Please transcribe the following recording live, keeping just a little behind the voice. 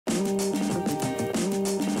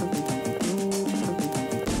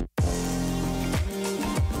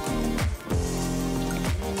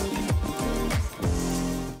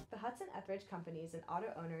companies and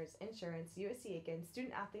auto owners, insurance, USC Aiken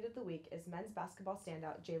Student Athlete of the Week is men's basketball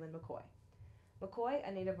standout Jalen McCoy. McCoy,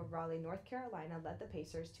 a native of Raleigh, North Carolina, led the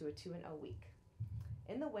Pacers to a 2-0 week.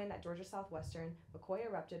 In the win at Georgia Southwestern, McCoy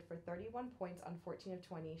erupted for 31 points on 14 of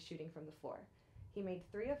 20 shooting from the floor. He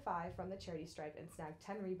made 3 of 5 from the charity stripe and snagged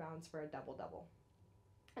 10 rebounds for a double-double.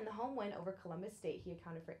 In the home win over Columbus State, he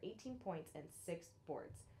accounted for 18 points and 6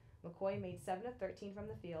 boards. McCoy made 7 of 13 from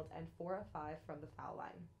the field and 4 of 5 from the foul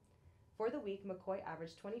line. For the week, McCoy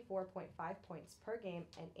averaged 24.5 points per game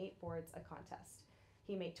and 8 boards a contest.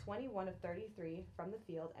 He made 21 of 33 from the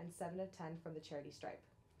field and 7 of 10 from the charity stripe.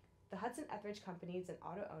 The Hudson Etheridge Companies and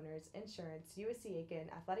Auto Owners, Insurance, USC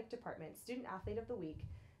Aiken Athletic Department Student Athlete of the Week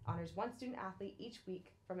honors one student athlete each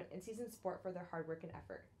week from an in-season sport for their hard work and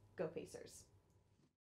effort. Go Pacers!